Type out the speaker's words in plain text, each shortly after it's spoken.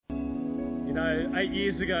8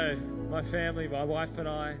 years ago, my family, my wife and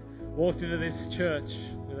I, walked into this church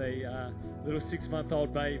with a little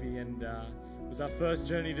 6-month-old baby, and it was our first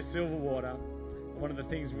journey to Silverwater. And one of the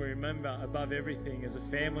things we remember above everything as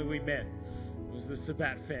a family we met was the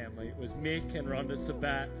Sabat family. It was Mick and Rhonda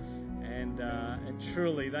Sabat, and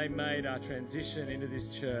truly they made our transition into this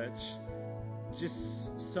church just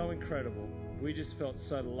so incredible. We just felt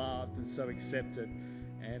so loved and so accepted,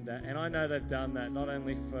 and I know they've done that not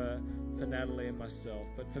only for Natalie and myself,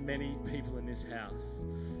 but for many people in this house.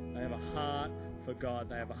 They have a heart for God,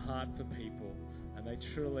 they have a heart for people, and they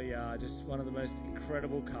truly are just one of the most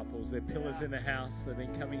incredible couples. They're pillars in the house. They've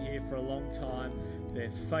been coming here for a long time.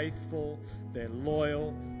 They're faithful, they're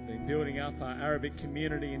loyal, they're building up our Arabic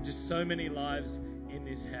community and just so many lives in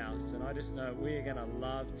this house. And I just know we're going to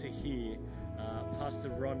love to hear Pastor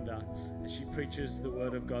Rhonda as she preaches the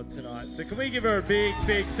Word of God tonight. So can we give her a big,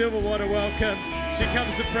 big Silverwater welcome? She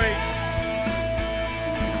comes to preach.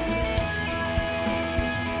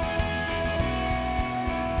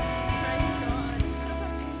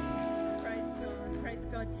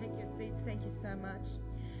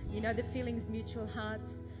 The feeling's mutual, hearts.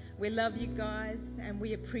 We love you guys, and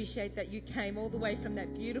we appreciate that you came all the way from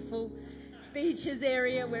that beautiful beaches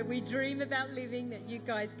area where we dream about living, that you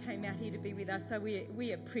guys came out here to be with us. So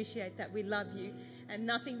we appreciate that. We love you, and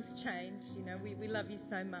nothing's changed. We love you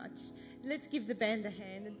so much. Let's give the band a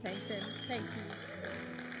hand and thank them. Thank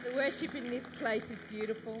you. The worship in this place is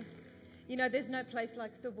beautiful. There's no place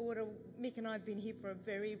like Silverwater. Mick and I have been here for a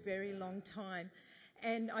very, very long time.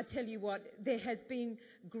 And I tell you what, there has been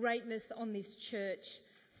greatness on this church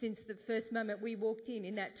since the first moment we walked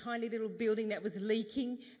in that tiny little building that was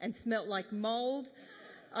leaking and smelt like mould.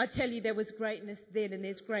 I tell you, there was greatness then and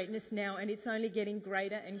there's greatness now, and it's only getting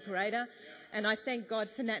greater and greater. And I thank God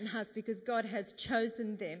for Nat and Huss, because God has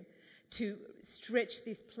chosen them to stretch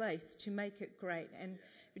this place to make it great. And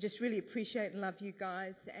we just really appreciate and love you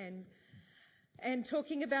guys. And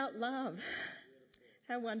talking about love,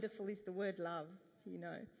 how wonderful is the word love?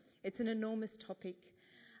 It's an enormous topic.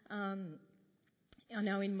 I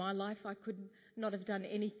know in my life I could not have done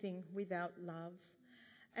anything without love.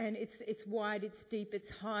 And it's wide, it's deep, it's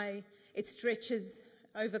high, it stretches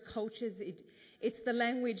over cultures. It's the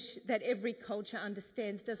language that every culture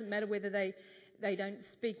understands. Doesn't matter whether they don't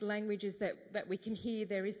speak languages that we can hear.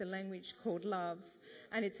 There is a language called love,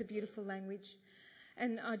 and it's a beautiful language.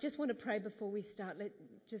 And I just want to pray before we start. Let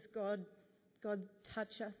just God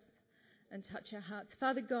touch us and touch our hearts.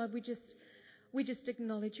 Father God, we just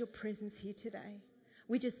acknowledge your presence here today.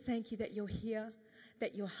 We just thank you that you're here,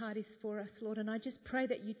 that your heart is for us, Lord. And I just pray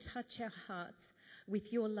that you touch our hearts with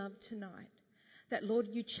your love tonight. That, Lord,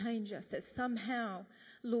 you change us, that somehow,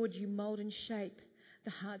 Lord, you mould and shape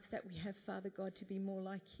the hearts that we have, Father God, to be more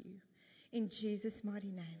like you. In Jesus'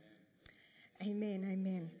 mighty name. Amen,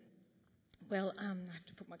 amen. Well, I have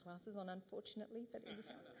to put my glasses on, unfortunately, but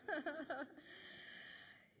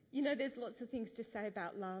there's lots of things to say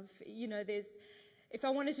about love. If I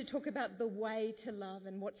wanted to talk about the way to love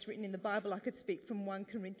and what's written in the Bible, I could speak from 1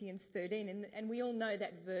 Corinthians 13, and we all know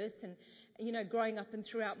that verse. And, growing up and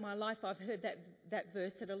throughout my life, I've heard that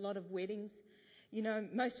verse at a lot of weddings.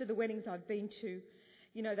 Most of the weddings I've been to,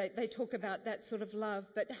 they talk about that sort of love,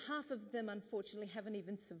 but half of them, unfortunately, haven't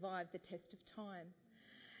even survived the test of time.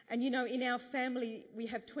 And, in our family, we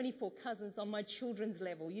have 24 cousins on my children's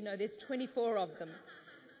level. There's 24 of them.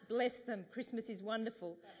 Bless them. Christmas is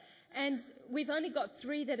wonderful. And we've only got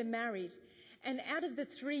 3 that are married. And out of the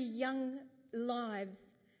 3 young lives,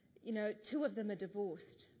 2 of them are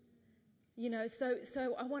divorced. So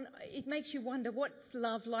it makes you wonder, what's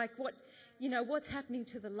love like? What's happening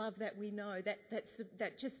to the love that we know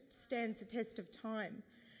that just stands the test of time?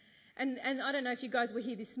 And I don't know if you guys were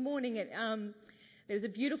here this morning. There was a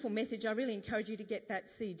beautiful message. I really encourage you to get that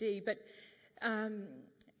CD. But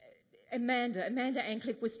Amanda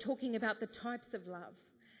Ancliffe was talking about the types of love.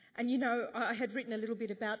 And, I had written a little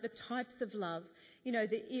bit about the types of love.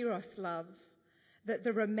 The eros love,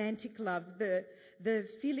 the romantic love, the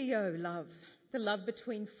phileo love, the love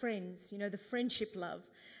between friends, the friendship love,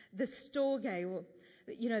 the storge, or,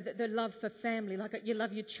 the love for family, like you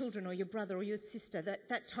love your children or your brother or your sister,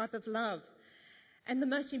 that type of love. And the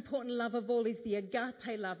most important love of all is the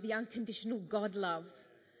agape love, the unconditional God love.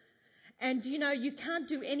 And, you can't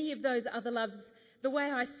do any of those other loves. The way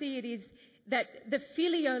I see it is that the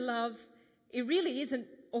filio love, it really isn't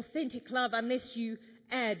authentic love unless you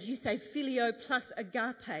say filio plus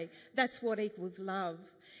agape. That's what equals love.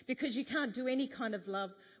 Because you can't do any kind of love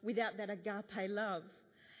without that agape love.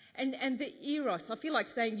 And the eros, I feel like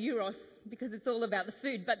saying euros because it's all about the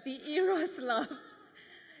food, but the eros love,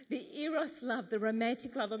 The eros love, the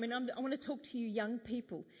romantic love. I want to talk to you young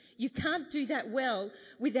people. You can't do that well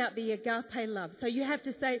without the agape love. So you have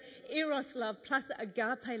to say eros love plus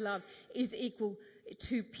agape love is equal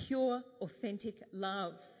to pure, authentic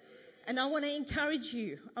love. And I want to encourage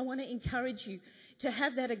you. To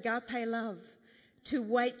have that agape love, to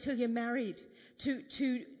wait till you're married, to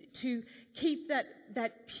keep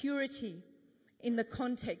that purity in the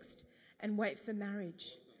context and wait for marriage.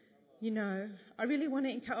 You know, I really want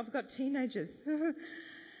to encourage. I've got teenagers.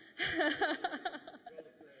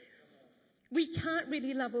 We can't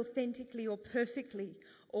really love authentically or perfectly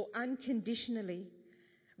or unconditionally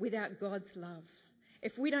without God's love.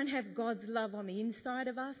 If we don't have God's love on the inside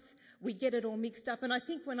of us, we get it all mixed up. And I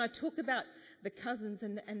think when I talk about the cousins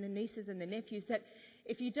and the nieces and the nephews, that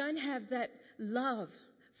if you don't have that love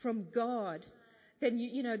from God, then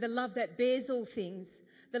you know, the love that bears all things,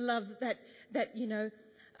 the love that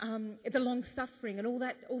the long suffering and all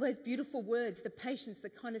those beautiful words, the patience, the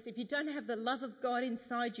kindness. If you don't have the love of God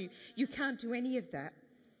inside you, you can't do any of that.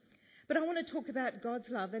 But I want to talk about God's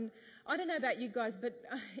love. And I don't know about you guys, but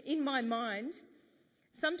in my mind,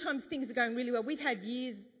 sometimes things are going really well. We've had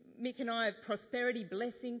years, Mick and I, of prosperity,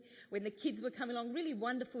 blessing, when the kids were coming along, really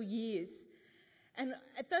wonderful years. And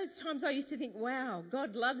at those times I used to think, wow,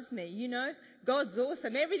 God loves me, you know. God's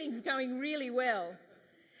awesome. Everything's going really well.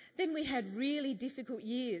 Then we had really difficult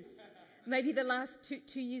years. Maybe the last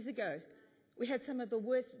two years ago, we had some of the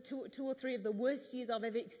worst, two or three of the worst years I've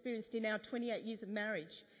ever experienced in our 28 years of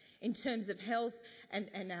marriage in terms of health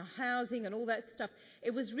and our housing and all that stuff.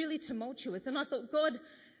 It was really tumultuous. And I thought, God,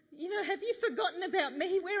 you know, have you forgotten about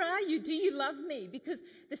me? Where are you? Do you love me? Because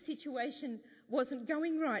the situation wasn't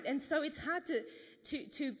going right. And so it's hard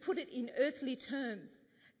to put it in earthly terms,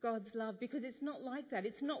 God's love, because it's not like that.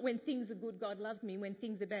 It's not when things are good, God loves me. When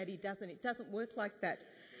things are bad, He doesn't. It doesn't work like that.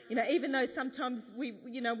 You know, even though sometimes we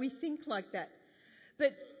think like that.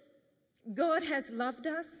 But God has loved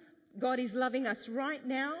us. God is loving us right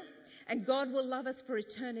now. And God will love us for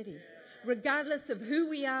eternity. Regardless of who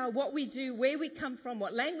we are, what we do, where we come from,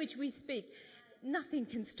 what language we speak, nothing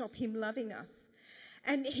can stop Him loving us.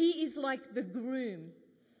 And He is like the groom.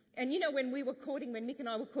 And you know, when Mick and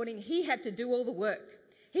I were courting, He had to do all the work.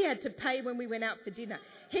 He had to pay when we went out for dinner.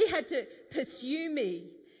 He had to pursue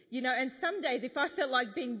me. You know, and some days if I felt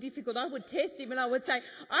like being difficult, I would test Him and I would say,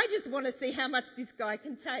 I just want to see how much this guy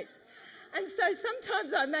can take. And so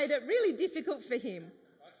sometimes I made it really difficult for Him.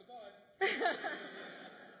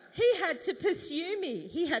 He had to pursue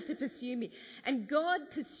me. And God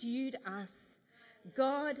pursued us.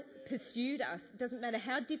 It doesn't matter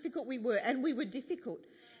how difficult we were, and we were difficult.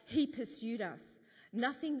 He pursued us.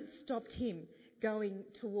 Nothing stopped Him going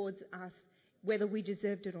towards us, whether we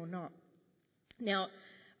deserved it or not. Now,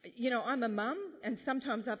 you know, I'm a mum, and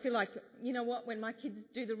sometimes I feel like, you know what, when my kids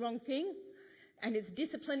do the wrong thing and it's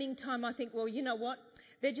disciplining time, I think, well, you know what,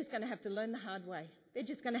 they're just going to have to learn the hard way. They're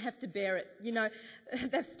just going to have to bear it. You know,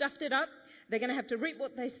 they've stuffed it up. They're going to have to reap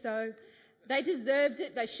what they sow. They deserved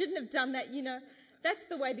it. They shouldn't have done that. You know, that's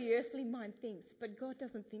the way the earthly mind thinks. But God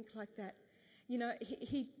doesn't think like that. You know,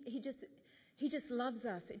 He just loves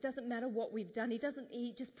us. It doesn't matter what we've done. He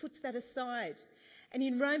just puts that aside. And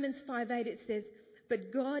in Romans 5:8 it says,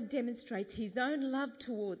 but God demonstrates His own love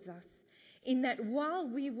towards us in that while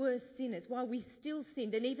we were sinners, while we still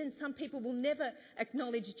sinned, and even some people will never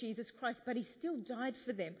acknowledge Jesus Christ, but He still died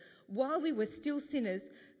for them. While we were still sinners,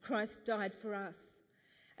 Christ died for us.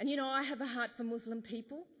 And you know, I have a heart for Muslim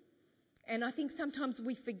people, and I think sometimes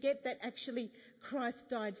we forget that actually Christ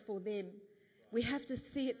died for them. We have to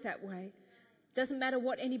see it that way. Doesn't matter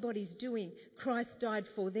what anybody's doing, Christ died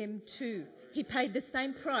for them too. He paid the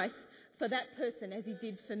same price for that person as He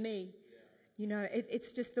did for me. You know,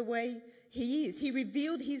 it's just the way He is. He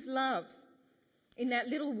revealed His love in that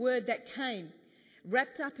little word that came,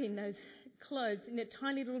 wrapped up in those clothes, in a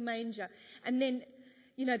tiny little manger. And then,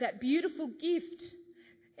 you know, that beautiful gift.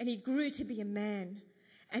 And He grew to be a man.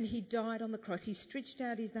 And He died on the cross. He stretched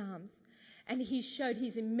out His arms. And He showed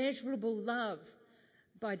His immeasurable love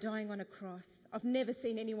by dying on a cross. I've never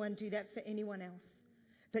seen anyone do that for anyone else.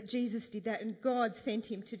 But Jesus did that, and God sent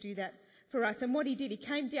Him to do that for us. And what He did, He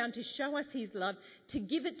came down to show us His love, to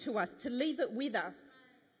give it to us, to leave it with us,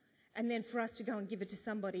 and then for us to go and give it to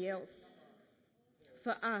somebody else.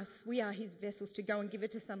 For us, we are His vessels to go and give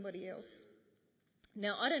it to somebody else.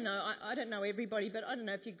 Now, I don't know everybody, but I don't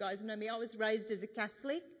know if you guys know me. I was raised as a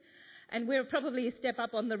Catholic, and we're probably a step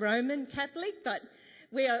up on the Roman Catholic, but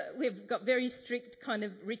we've got very strict kind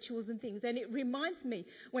of rituals and things. And it reminds me,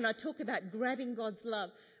 when I talk about grabbing God's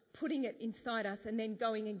love, putting it inside us and then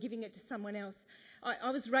going and giving it to someone else,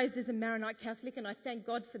 I was raised as a Maronite Catholic, and I thank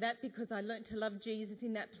God for that because I learnt to love Jesus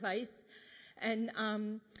in that place. And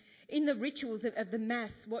in the rituals of the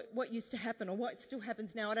Mass, what used to happen, or what still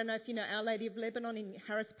happens now, I don't know if you know Our Lady of Lebanon in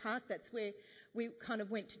Harris Park, that's where we kind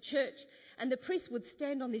of went to church. And the priest would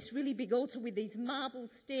stand on this really big altar with these marble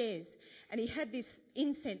stairs, and he had this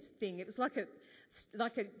incense thing. It was like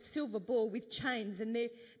a silver ball with chains, and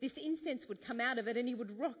this incense would come out of it, and he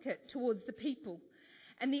would rock it towards the people.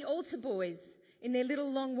 And the altar boys, in their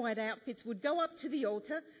little long white outfits, would go up to the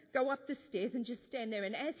altar, go up the stairs, and just stand there.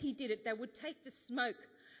 And as he did it, they would take the smoke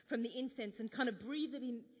from the incense and kind of breathe it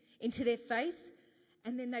into their face,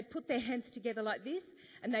 and then they'd put their hands together like this,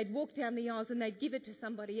 and they'd walk down the aisles and they'd give it to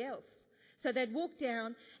somebody else. So they'd walk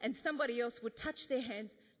down, and somebody else would touch their hands,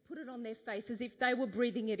 put it on their face as if they were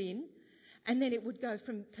breathing it in, and then it would go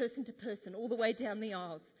from person to person all the way down the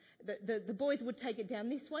aisles. The boys would take it down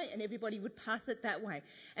this way, and everybody would pass it that way.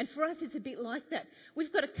 And for us, it's a bit like that.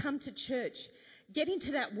 We've got to come to church, get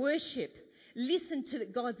into that worship, listen to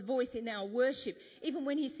God's voice in our worship. Even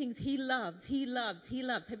when he sings, He loves, He loves, He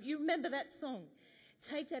loves. You remember that song?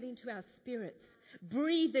 Take that into our spirits.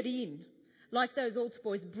 Breathe it in. Like those altar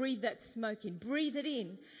boys, breathe that smoke in. Breathe it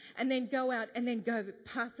in. And then go out and then go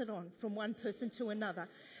pass it on from one person to another.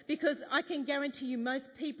 Because I can guarantee you most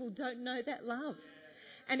people don't know that love.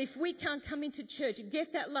 And if we can't come into church and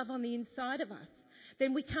get that love on the inside of us,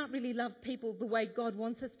 then we can't really love people the way God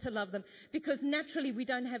wants us to love them, because naturally we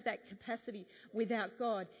don't have that capacity without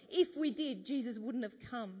God. If we did, Jesus wouldn't have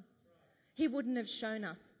come. He wouldn't have shown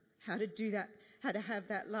us how to do that, how to have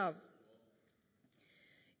that love.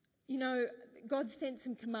 You know, God sent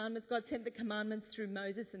some commandments. God sent the commandments through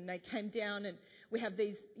Moses, and they came down, and we have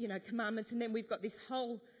these, commandments, and then we've got this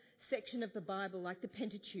whole section of the Bible, like the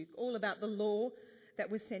Pentateuch, all about the law that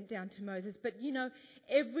was sent down to Moses. But,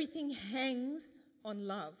 everything hangs on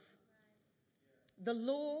love. The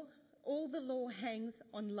law, all the law hangs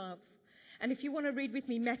on love. And if you want to read with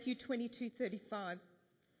me, Matthew 22:35.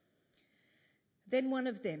 Then one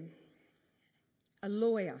of them, a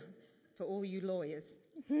lawyer, for all you lawyers,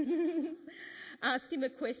 asked him a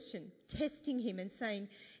question, testing him and saying,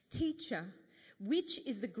 "Teacher, which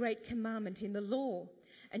is the great commandment in the law?"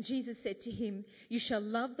 And Jesus said to him, "You shall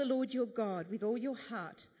love the Lord your God with all your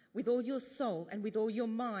heart, with all your soul, and with all your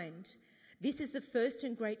mind. This is the first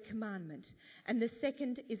and great commandment, and the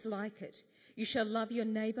second is like it. You shall love your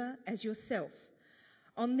neighbour as yourself.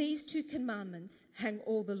 On these two commandments hang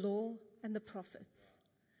all the law and the prophets."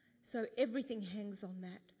 So everything hangs on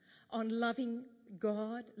that, on loving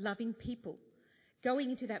God, loving people, going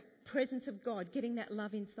into that presence of God, getting that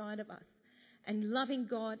love inside of us, and loving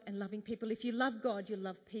God and loving people. If you love God, you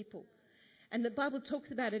love people. And the Bible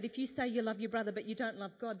talks about it. If you say you love your brother but you don't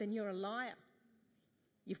love God, then you're a liar.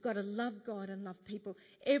 You've got to love God and love people.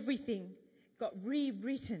 Everything got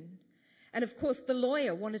rewritten. And of course, the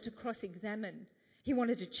lawyer wanted to cross-examine. He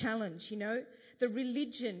wanted to challenge, The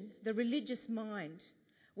religious mind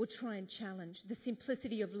will try and challenge the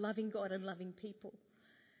simplicity of loving God and loving people.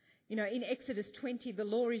 In Exodus 20, the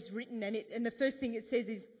law is written, and the first thing it says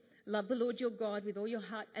is, love the Lord your God with all your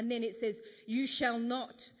heart. And then it says, you shall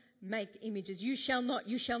not make images. You shall not.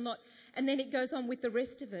 And then it goes on with the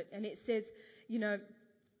rest of it. And it says,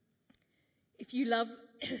 if you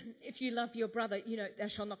love your brother, thou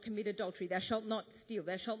shalt not commit adultery, thou shalt not steal,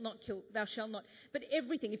 thou shalt not kill, thou shalt not. But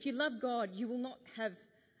everything, if you love God, you will not have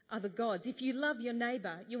other gods. If you love your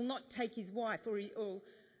neighbour, you will not take his wife or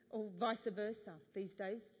vice versa these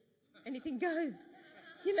days. Anything goes.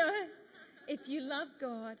 If you love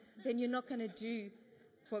God, then you're not going to do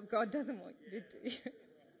what God doesn't want you to do.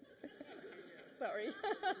 Sorry.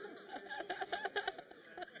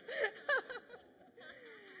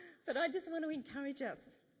 But I just want to encourage us.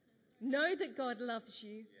 Know that God loves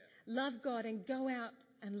you. Love God and go out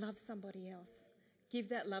and love somebody else. Give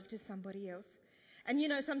that love to somebody else. And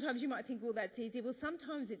sometimes you might think, well, that's easy. Well,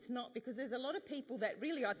 sometimes it's not, because there's a lot of people that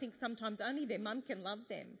really, I think sometimes only their mum can love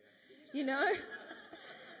them.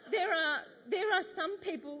 There are some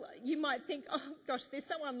people you might think, oh gosh, they're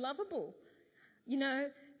so unlovable.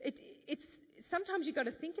 It's sometimes you've got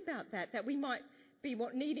to think about that we might be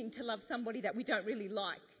needing to love somebody that we don't really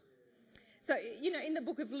like. So, in the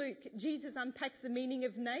book of Luke, Jesus unpacks the meaning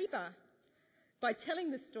of neighbour by telling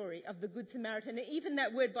the story of the Good Samaritan. And even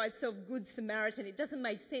that word by itself, Good Samaritan, it doesn't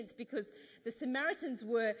make sense, because the Samaritans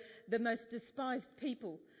were the most despised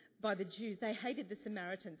people by the Jews. They hated the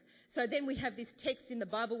Samaritans. So then we have this text in the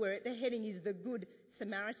Bible where the heading is the Good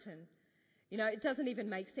Samaritan. It doesn't even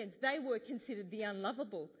make sense. They were considered the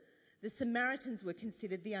unlovable. The Samaritans were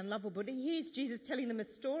considered the unlovable. But here's Jesus telling them a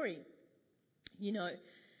story,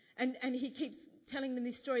 and he keeps telling them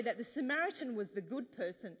this story that the Samaritan was the good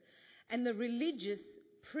person and the religious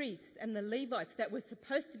priests and the Levites that were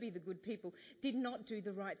supposed to be the good people did not do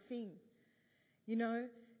the right thing.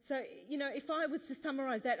 So, if I was to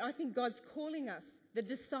summarize that, I think God's calling us, the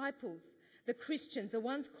disciples, the Christians, the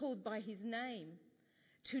ones called by his name,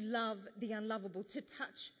 to love the unlovable, to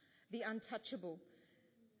touch the untouchable.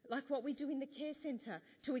 Like what we do in the care centre,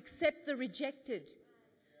 to accept the rejected,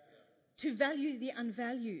 to value the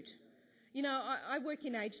unvalued. I work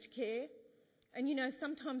in aged care, and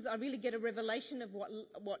sometimes I really get a revelation of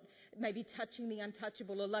what maybe touching the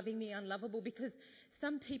untouchable or loving the unlovable, because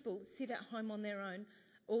some people sit at home on their own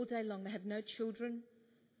all day long. They have no children.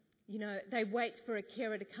 They wait for a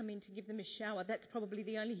carer to come in to give them a shower. That's probably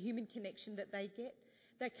the only human connection that they get.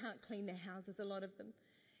 They can't clean their houses, a lot of them.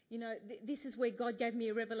 This is where God gave me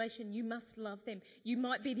a revelation. You must love them. You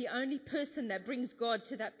might be the only person that brings God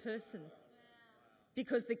to that person,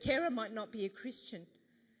 because the carer might not be a Christian.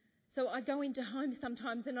 So I go into homes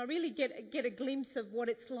sometimes and I really get a glimpse of what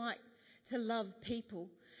it's like to love people.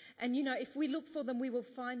 And, if we look for them, we will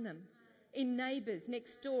find them. In neighbours,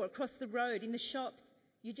 next door, across the road, in the shops.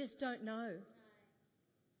 You just don't know.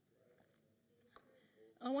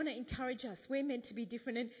 I want to encourage us. We're meant to be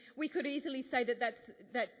different. And we could easily say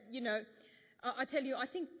I tell you, I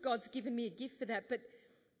think God's given me a gift for that. But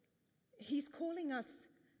he's calling us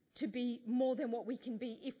to be more than what we can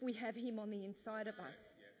be if we have him on the inside of us.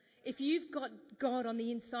 If you've got God on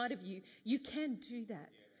the inside of you, you can do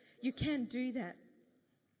that. You can do that.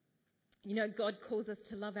 God calls us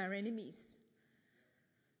to love our enemies.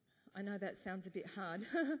 I know that sounds a bit hard.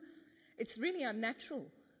 It's really unnatural.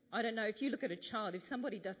 I don't know, if you look at a child, if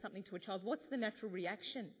somebody does something to a child, what's the natural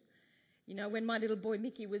reaction? When my little boy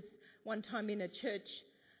Mickey was one time in a church,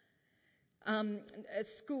 at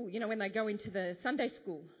school, when they go into the Sunday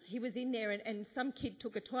school, he was in there and some kid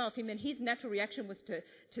took a toy off him, and his natural reaction was to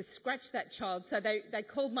scratch that child. So they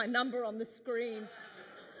called my number on the screen.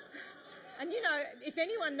 And if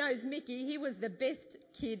anyone knows Mickey, he was the best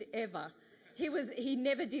kid ever. He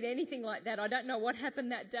never did anything like that. I don't know what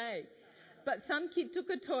happened that day. But some kid took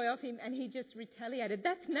a toy off him and he just retaliated.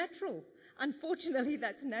 That's natural. Unfortunately,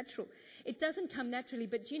 that's natural. It doesn't come naturally,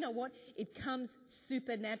 but you know what? It comes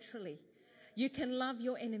supernaturally. You can love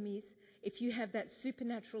your enemies if you have that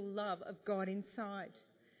supernatural love of God inside.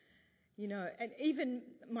 And even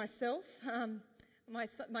myself,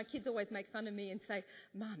 my kids always make fun of me and say,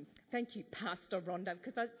 "Mum, thank you, Pastor Rhonda,"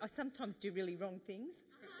 because I sometimes do really wrong things.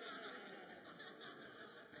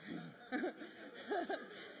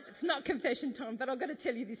 It's not confession time, but I've got to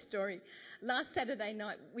tell you this story. Last Saturday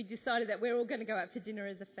night, we decided that we're all going to go out for dinner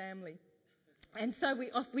as a family. And so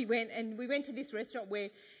we went to this restaurant where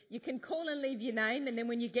you can call and leave your name, and then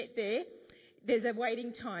when you get there, there's a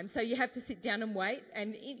waiting time. So you have to sit down and wait,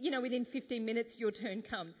 and within 15 minutes your turn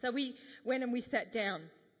comes. So we went and we sat down.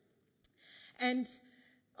 And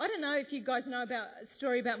I don't know if you guys know about a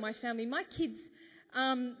story about my family. My kids,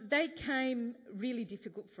 they came really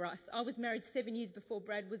difficult for us. I was married 7 years before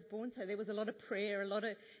Brad was born, so there was a lot of prayer, a lot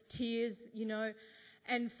of tears,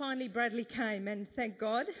 And finally Bradley came, and thank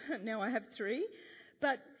God, now I have 3.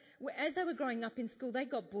 But as they were growing up in school, they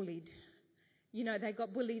got bullied. They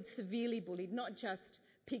got bullied, severely bullied, not just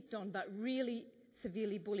picked on, but really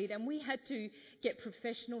severely bullied. And we had to get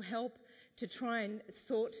professional help to try and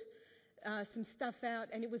sort some stuff out.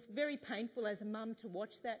 And it was very painful as a mum to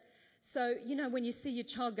watch that. So, when you see your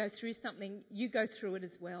child go through something, you go through it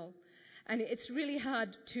as well. And it's really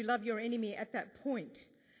hard to love your enemy at that point,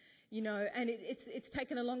 and it's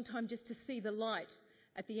taken a long time just to see the light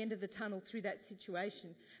at the end of the tunnel through that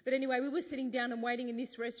situation. But anyway, we were sitting down and waiting in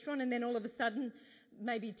this restaurant, and then all of a sudden,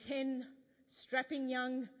 maybe 10 strapping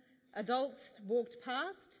young adults walked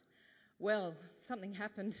past. Well, something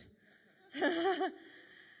happened.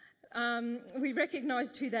 We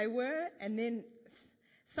recognised who they were, and then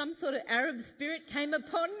some sort of Arab spirit came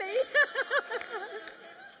upon me.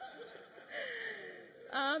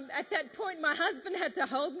 At that point, my husband had to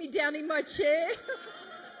hold me down in my chair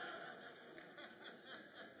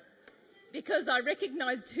because I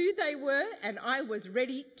recognised who they were, and I was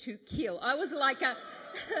ready to kill. I was like I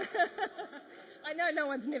know no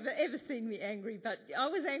one's ever seen me angry, but I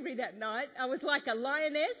was angry that night. I was like a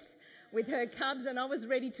lioness with her cubs, and I was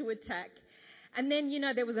ready to attack. And then,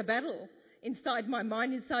 there was a battle inside my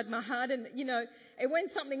mind, inside my heart, and, it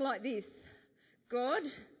went something like this. God,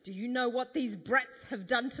 do you know what these brats have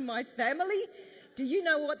done to my family? Do you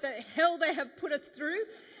know what the hell they have put us through?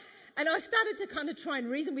 And I started to kind of try and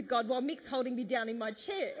reason with God while Mick's holding me down in my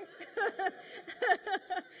chair.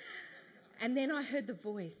 And then I heard the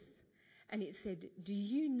voice, and it said, "Do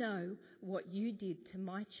you know what you did to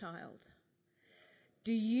my child?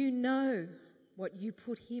 Do you know what you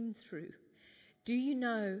put him through? Do you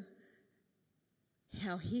know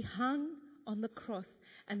how he hung on the cross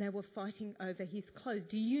and they were fighting over his clothes?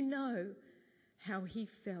 Do you know how he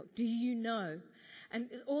felt? Do you know? And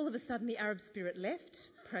all of a sudden the Arab spirit left.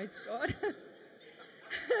 Praise God.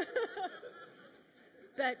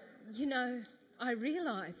 But, you know, I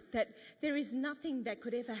realised that there is nothing that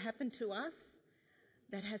could ever happen to us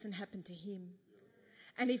that hasn't happened to him.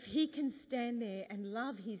 And if he can stand there and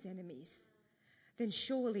love his enemies, then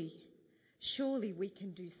surely we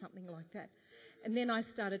can do something like that. And then I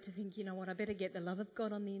started to think, you know what, I better get the love of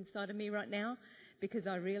God on the inside of me right now, because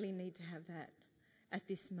I really need to have that at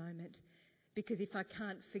this moment. Because if I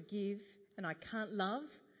can't forgive and I can't love,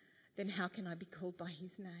 then how can I be called by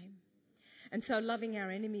his name? And so loving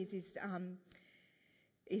our enemies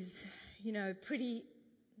is you know, pretty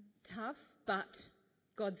tough, but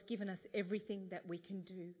God's given us everything that we can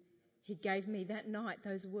do. He gave me that night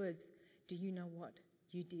those words, do you know what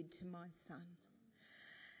you did to my son?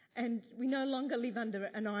 And we no longer live under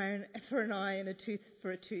an eye for an eye and a tooth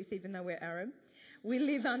for a tooth, even though we're Arab. We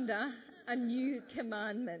live under a new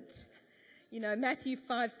commandment. You know, Matthew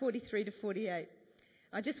 5:43 to 48.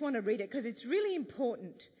 I just want to read it because it's really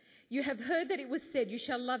important. You have heard that it was said, you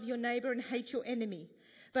shall love your neighbour and hate your enemy.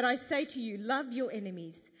 But I say to you, love your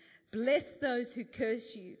enemies. Bless those who curse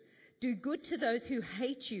you. Do good to those who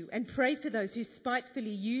hate you, and pray for those who spitefully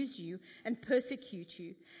use you and persecute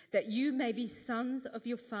you, that you may be sons of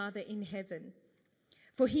your Father in heaven.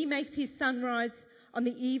 For he makes his sun rise on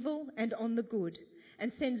the evil and on the good,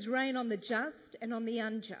 and sends rain on the just and on the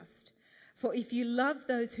unjust. For if you love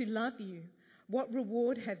those who love you, what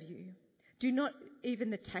reward have you? Do not even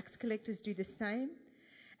the tax collectors do the same?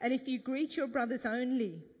 And if you greet your brothers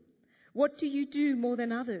only, what do you do more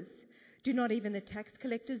than others? Do not even the tax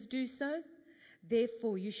collectors do so?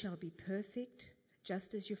 Therefore you shall be perfect, just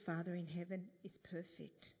as your Father in heaven is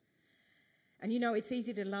perfect. And you know, it's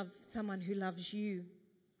easy to love someone who loves you.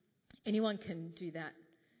 Anyone can do that.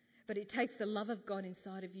 But it takes the love of God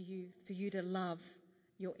inside of you for you to love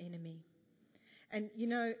your enemy. And you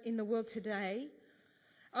know, in the world today,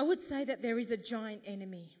 I would say that there is a giant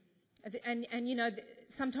enemy. And you know,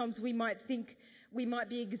 sometimes we might think we might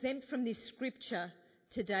be exempt from this scripture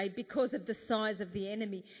today because of the size of the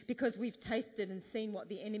enemy, because we've tasted and seen what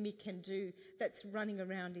the enemy can do that's running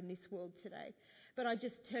around in this world today. But I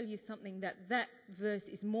just tell you something, that verse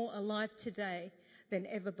is more alive today than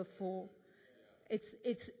ever before.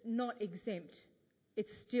 It's not exempt. It's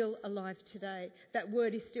still alive today. That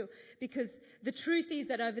word is still... Because the truth is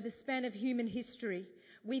that over the span of human history,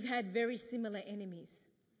 we've had very similar enemies.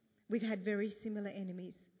 We've had very similar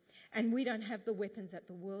enemies. And we don't have the weapons that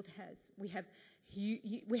the world has. We have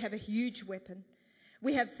a huge weapon.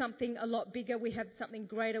 We have something a lot bigger. We have something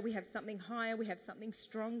greater. We have something higher. We have something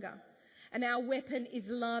stronger. And our weapon is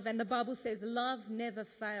love. And the Bible says love never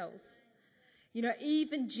fails. You know,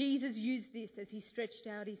 even Jesus used this as he stretched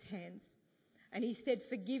out his hands. And he said,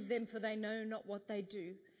 forgive them for they know not what they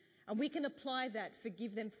do. And we can apply that,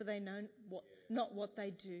 forgive them for they know not what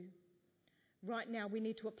they do. Right now we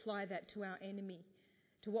need to apply that to our enemy,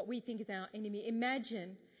 to what we think is our enemy.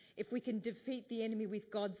 Imagine if we can defeat the enemy with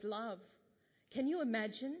God's love. Can you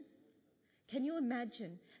imagine? Can you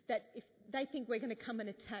imagine that if they think we're going to come and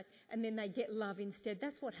attack and then they get love instead?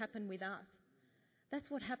 That's what happened with us. That's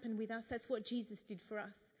what happened with us. That's what Jesus did for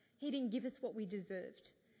us. He didn't give us what we deserved.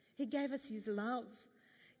 He gave us his love.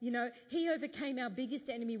 You know, he overcame our biggest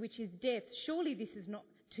enemy, which is death. Surely this is not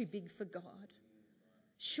too big for God.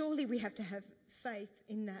 Surely we have to have faith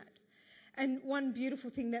in that. And one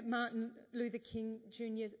beautiful thing that Martin Luther King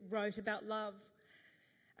Jr. wrote about love,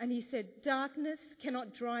 and he said, darkness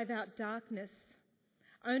cannot drive out darkness.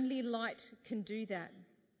 Only light can do that.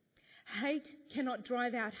 Hate cannot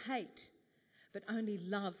drive out hate, but only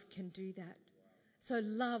love can do that. So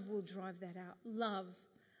love will drive that out. Love.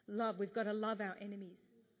 We've got to love our enemies.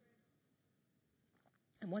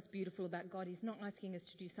 And what's beautiful about God, he's not asking us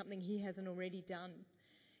to do something he hasn't already done.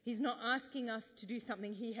 He's not asking us to do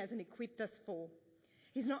something he hasn't equipped us for.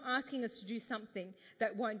 He's not asking us to do something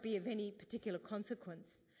that won't be of any particular consequence,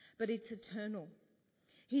 but it's eternal.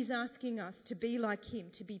 He's asking us to be like him,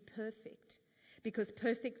 to be perfect, because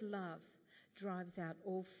perfect love drives out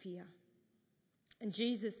all fear. And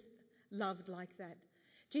Jesus loved like that.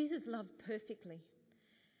 Jesus loved perfectly.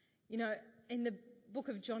 You know, in the book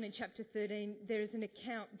of John in chapter 13, there is an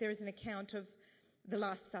account of the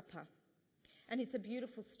Last Supper. And it's a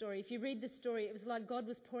beautiful story. If you read the story, it was like God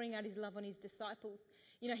was pouring out his love on his disciples.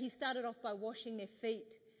 You know, he started off by washing their feet.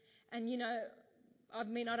 And, you know, I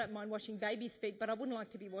mean, I don't mind washing babies' feet, but I wouldn't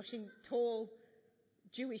like to be washing tall,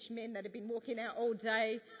 Jewish men that had been walking out all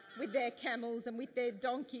day with their camels and with their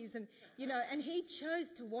donkeys and he chose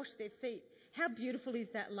to wash their feet. How beautiful is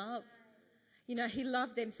that love? He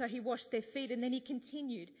loved them, so he washed their feet, and then he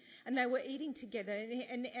continued, and they were eating together.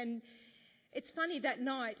 And it's funny, that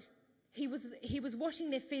night he was washing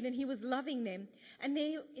their feet and he was loving them, and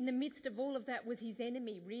there in the midst of all of that was his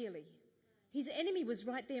enemy. Really, his enemy was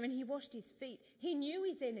right there, and he washed his feet. He knew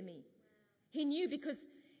his enemy. He knew, because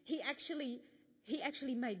he actually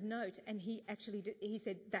made note, and he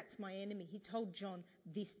said, "That's my enemy." He told John,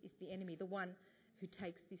 "This is the enemy, the one who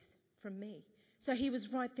takes this from me." So he was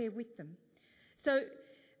right there with them. So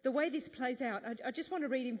the way this plays out, I just want to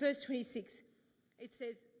read in verse 26. It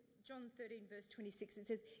says, John 13, verse 26, it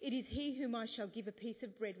says, "It is he whom I shall give a piece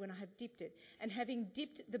of bread when I have dipped it." And having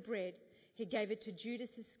dipped the bread, he gave it to Judas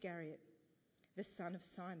Iscariot, the son of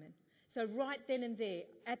Simon. So right then and there,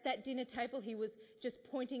 at that dinner table, he was just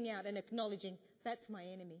pointing out and acknowledging, that's my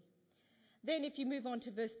enemy. Then if you move on to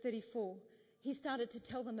verse 34, he started to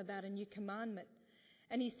tell them about a new commandment.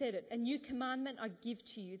 And he said it, "A new commandment I give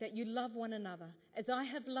to you, that you love one another, as I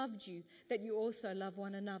have loved you, that you also love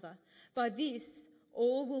one another. By this,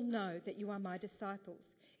 all will know that you are my disciples,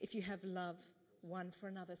 if you have love one for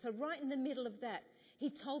another." So right in the middle of that, he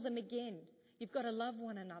told them again, you've got to love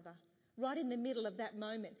one another. Right in the middle of that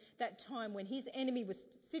moment, that time when his enemy was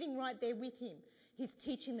sitting right there with him, he's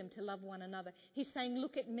teaching them to love one another. He's saying,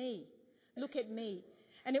 look at me, look at me.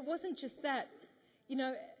 And it wasn't just that.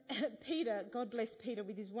 Peter, God bless Peter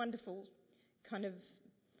with his wonderful kind of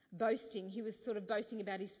boasting. He was sort of boasting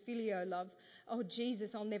about his filial love. "Oh, Jesus,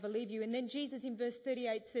 I'll never leave you." And then Jesus in verse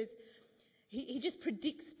 38 says, he just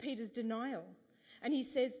predicts Peter's denial. And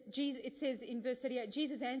he says, it says in verse 38,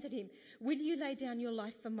 Jesus answered him, "Will you lay down your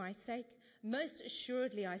life for my sake? Most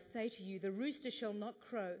assuredly I say to you, the rooster shall not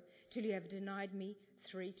crow till you have denied me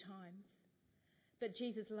 3 times. But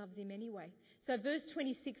Jesus loves him anyway. So verse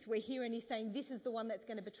 26, we're here and he's saying, this is the one that's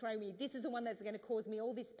going to betray me. This is the one that's going to cause me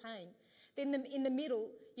all this pain. Then in the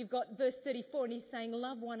middle, you've got verse 34 and he's saying,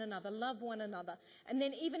 love one another, love one another. And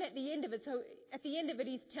then even at the end of it, so at the end of it,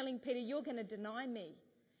 he's telling Peter, you're going to deny me.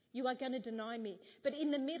 You are going to deny me. But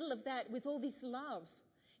in the middle of that, with all this love,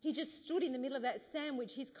 he just stood in the middle of that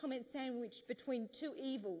sandwich, his comment sandwich between 2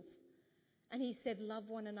 evils. And he said, love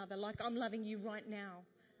one another, like I'm loving you right now.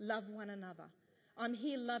 Love one another. I'm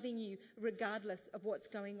here loving you regardless of what's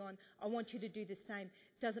going on. I want you to do the same.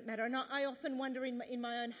 It doesn't matter. And I often wonder in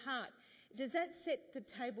my own heart, does that set the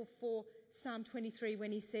table for Psalm 23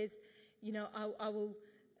 when he says, I will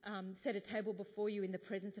set a table before you in the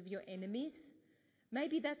presence of your enemies?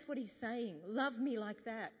 Maybe that's what he's saying. Love me like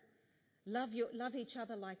that. Love each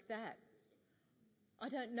other like that. I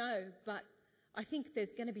don't know, but I think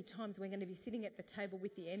there's going to be times we're going to be sitting at the table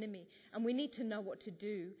with the enemy and we need to know what to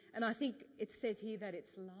do. And I think it says here that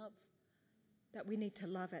it's love, that we need to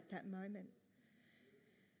love at that moment.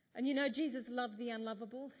 And Jesus loved the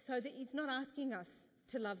unlovable, so that he's not asking us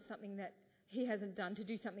to love something that he hasn't done, to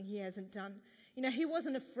do something he hasn't done. He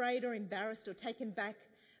wasn't afraid or embarrassed or taken back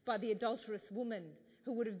by the adulterous woman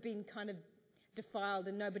who would have been kind of defiled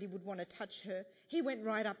and nobody would want to touch her. He went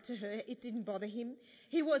right up to her. It didn't bother him.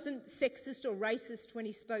 He wasn't sexist or racist when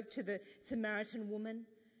he spoke to the Samaritan woman.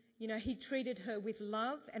 He treated her with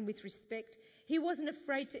love and with respect. He wasn't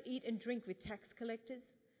afraid to eat and drink with tax collectors.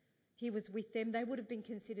 He was with them. They would have been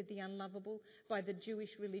considered the unlovable by the Jewish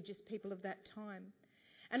religious people of that time.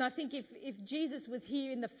 And I think if Jesus was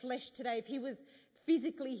here in the flesh today, if he was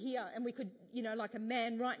physically here and we could, like a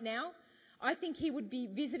man right now, I think he would be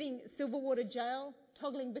visiting Silverwater Jail,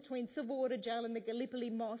 toggling between Silverwater Jail and the Gallipoli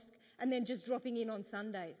Mosque, and then just dropping in on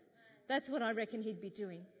Sundays. That's what I reckon he'd be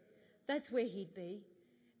doing. That's where he'd be,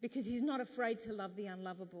 because he's not afraid to love the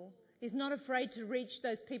unlovable. He's not afraid to reach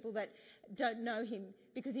those people that don't know him,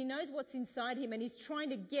 because he knows what's inside him and he's trying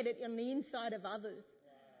to get it on the inside of others.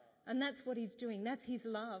 And that's what he's doing. That's his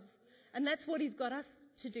love. And that's what he's got us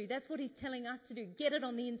to do. That's what he's telling us to do. Get it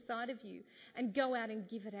on the inside of you and go out and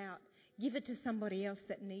give it out. Give it to somebody else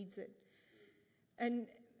that needs it. And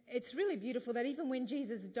it's really beautiful that even when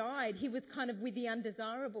Jesus died, he was kind of with the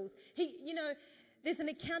undesirables. There's an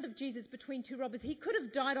account of Jesus between 2 robbers. He could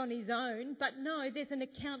have died on his own, but no, there's an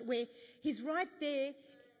account where he's right there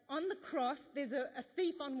on the cross. There's a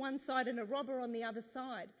thief on one side and a robber on the other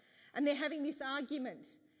side. And they're having this argument.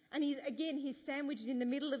 And he's sandwiched in the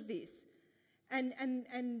middle of this. And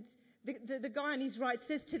the guy on his right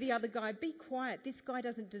says to the other guy, be quiet, this guy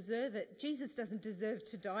doesn't deserve it. Jesus doesn't deserve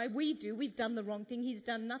to die. We do. We've done the wrong thing. He's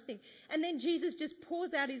done nothing. And then Jesus just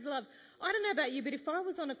pours out his love. I don't know about you, but if I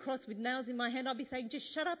was on a cross with nails in my hand, I'd be saying,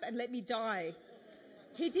 just shut up and let me die.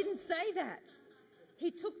 He didn't say that. He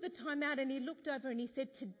took the time out and he looked over and he said,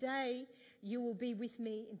 today you will be with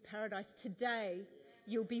me in paradise. Today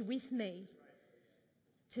you'll be with me.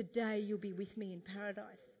 Today you'll be with me in paradise.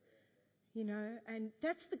 You know, and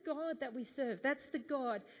that's the God that we serve. That's the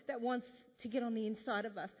God that wants to get on the inside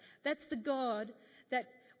of us. That's the God that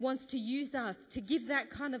wants to use us to give that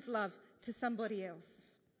kind of love to somebody else.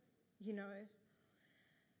 You know,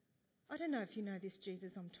 I don't know if you know this Jesus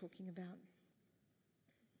I'm talking about.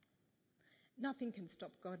 Nothing can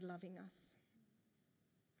stop God loving us.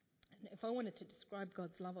 And if I wanted to describe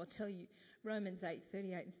God's love, I'll tell you Romans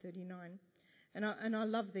 8:38 and 39. And I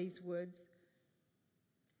love these words.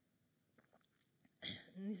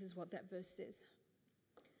 And this is what that verse says.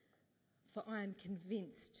 For I am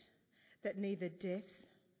convinced that neither death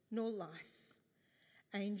nor life,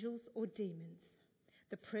 angels or demons,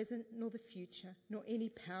 the present nor the future, nor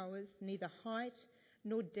any powers, neither height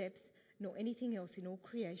nor depth, nor anything else in all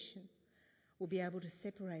creation will be able to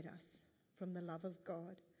separate us from the love of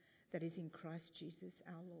God that is in Christ Jesus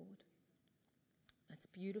our Lord. That's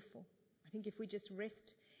beautiful. I think if we just rest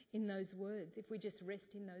in those words,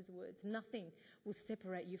 nothing will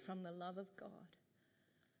separate you from the love of God.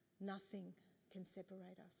 Nothing can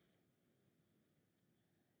separate us.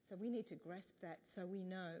 So we need to grasp that so we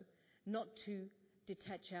know not to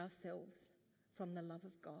detach ourselves from the love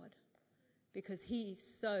of God, because He is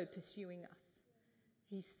so pursuing us.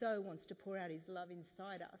 He so wants to pour out His love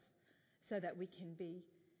inside us so that we can be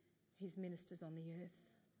His ministers on the earth.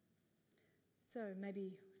 So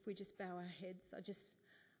maybe if we just bow our heads, I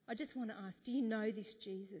just want to ask, do you know this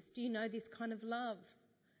Jesus? Do you know this kind of love?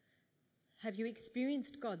 Have you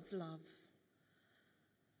experienced God's love?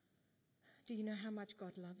 Do you know how much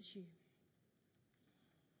God loves you?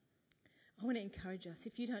 I want to encourage us,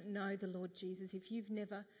 if you don't know the Lord Jesus, if you've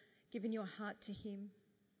never given your heart to Him,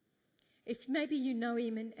 if maybe you know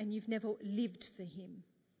Him and you've never lived for Him,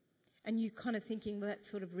 and you're kind of thinking, well, that's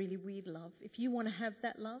sort of really weird love. If you want to have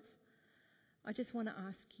that love, I just want to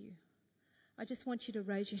ask you. I just want you to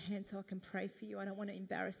raise your hand so I can pray for you. I don't want to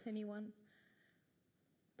embarrass anyone.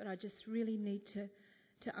 But I just really need to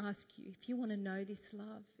ask you, if you want to know this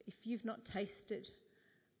love, if you've not tasted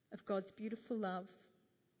of God's beautiful love,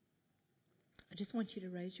 I just want you to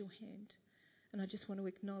raise your hand. And I just want to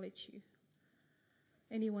acknowledge you.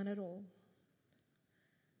 Anyone at all?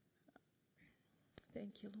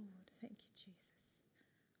 Thank you, Lord. Thank you, Jesus.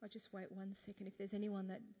 I'll just wait 1 second. If there's anyone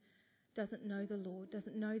that doesn't know the Lord,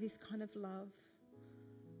 doesn't know this kind of love,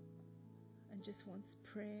 and just wants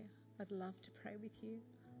prayer, I'd love to pray with you.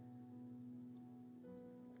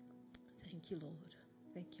 Thank you, Lord.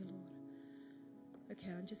 Thank you, Lord.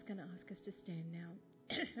 Okay, I'm just going to ask us to stand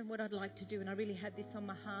now. And what I'd like to do, and I really had this on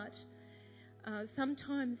my heart,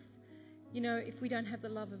 sometimes, you know, if we don't have the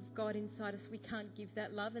love of God inside us, we can't give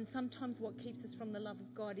that love. And sometimes what keeps us from the love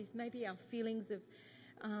of God is maybe our feelings of,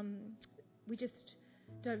 we just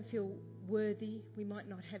don't feel worthy. We might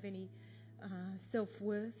not have any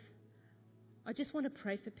self-worth. I just want to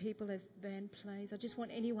pray for people as the band plays. I just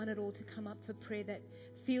want anyone at all to come up for prayer that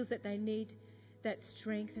feels that they need that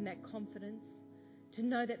strength and that confidence to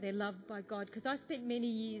know that they're loved by God. Because I spent many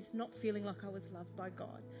years not feeling like I was loved by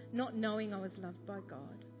God, not knowing I was loved by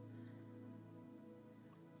God.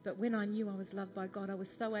 But when I knew I was loved by God, I was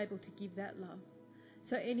so able to give that love.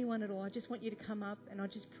 So anyone at all, I just want you to come up and I'll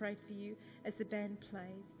just pray for you as the band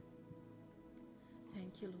plays.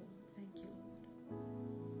 Thank you, Lord. Thank you,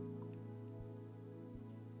 Lord.